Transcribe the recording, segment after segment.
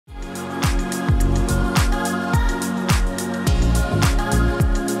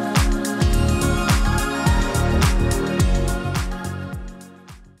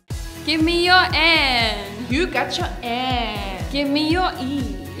your N. You got your N. Give me your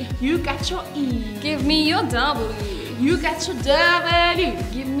E. You got your E. Give me your W. You got your W.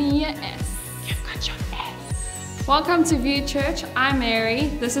 Give me your S. You got your S. Welcome to View Church. I'm Mary.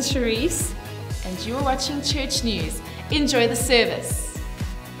 This is Charisse. And you're watching Church News. Enjoy the service.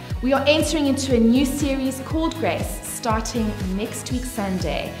 We are entering into a new series called Grace, starting next week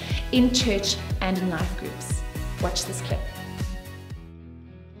Sunday in church and in life groups. Watch this clip.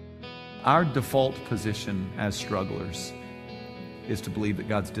 Our default position as strugglers is to believe that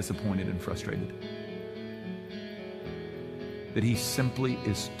God's disappointed and frustrated. That He simply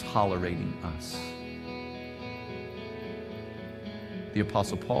is tolerating us. The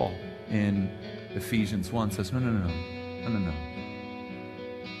Apostle Paul in Ephesians 1 says, no.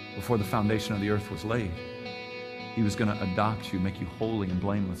 Before the foundation of the earth was laid, He was going to adopt you, make you holy and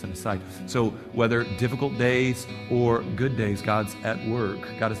blameless in His sight. So whether difficult days or good days, God's at work.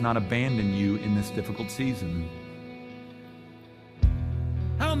 God has not abandoned you in this difficult season.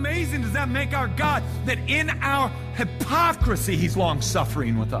 How amazing does that make our God, that in our hypocrisy, He's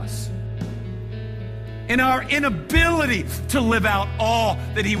long-suffering with us. In our inability to live out all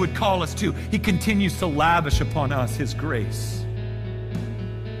that He would call us to, He continues to lavish upon us His grace.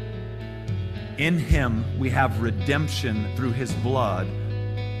 In Him we have redemption through His blood,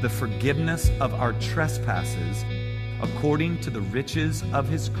 the forgiveness of our trespasses, according to the riches of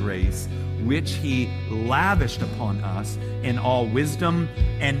His grace, which He lavished upon us in all wisdom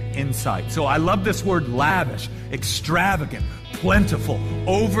and insight. So I love this word lavish, extravagant, plentiful,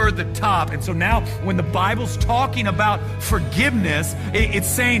 over the top. And so now when the Bible's talking about forgiveness, it's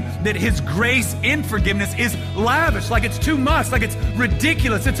saying that His grace in forgiveness is lavish, like it's too much, like it's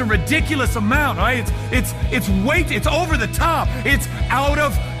ridiculous. It's a ridiculous amount, right? It's over the top. It's out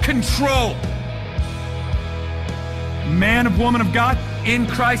of control. Man of woman of God, in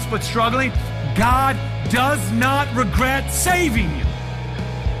Christ but struggling, God does not regret saving you.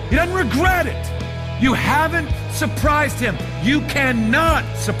 He doesn't regret it. You haven't surprised Him. You cannot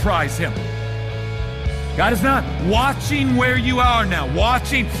surprise Him. God is not watching where you are now,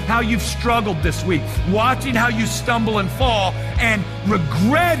 watching how you've struggled this week, watching how you stumble and fall, and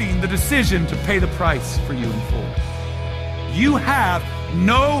regretting the decision to pay the price for you in full. You have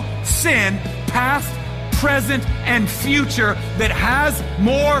no sin, past, present, and future, that has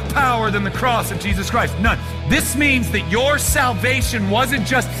more power than the cross of Jesus Christ. None. This means that your salvation wasn't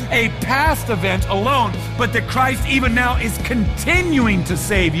just a past event alone, but that Christ even now is continuing to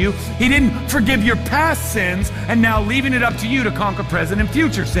save you. He didn't forgive your past sins and now leaving it up to you to conquer present and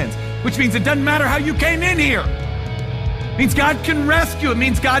future sins, which means it doesn't matter how you came in here. It means God can rescue. It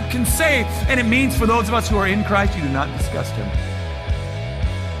means God can save. And it means for those of us who are in Christ, you do not disgust Him.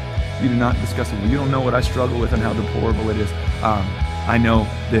 You do not discuss it. You don't know what I struggle with and how deplorable it is. I know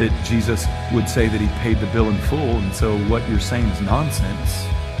that Jesus would say that He paid the bill in full, and so what you're saying is nonsense.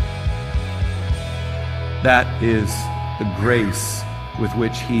 That is the grace with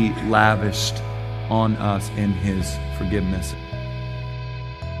which He lavished on us in His forgiveness.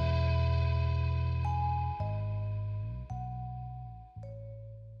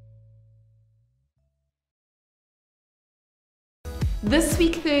 This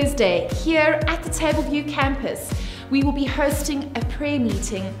week, Thursday, here at the Tableview campus, we will be hosting a prayer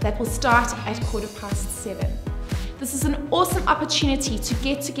meeting that will start at 7:15. This is an awesome opportunity to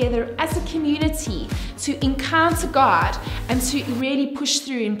get together as a community, to encounter God, and to really push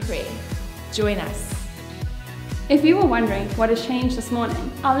through in prayer. Join us. If you were wondering what has changed this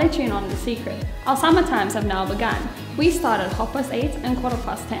morning, I'll let you in on the secret. Our summer times have now begun. We start at 8:30 and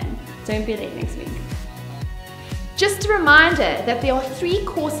 10:15. Don't be late next week. Just a reminder that there are 3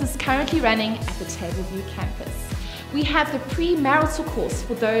 courses currently running at the Tableview campus. We have the premarital course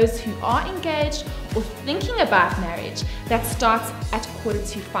for those who are engaged or thinking about marriage that starts at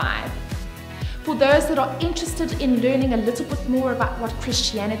 4:45. For those that are interested in learning a little bit more about what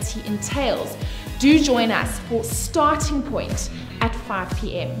Christianity entails, do join us for Starting Point at 5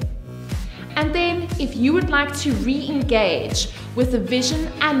 p.m. And then, if you would like to re-engage with the vision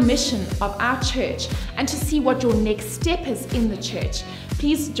and mission of our church and to see what your next step is in the church,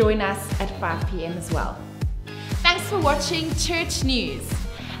 please join us at 5 p.m. as well. Thanks for watching Church News.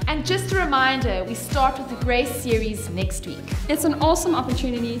 And just a reminder, we start with the Grace series next week. It's an awesome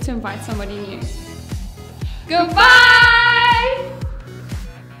opportunity to invite somebody new. Goodbye!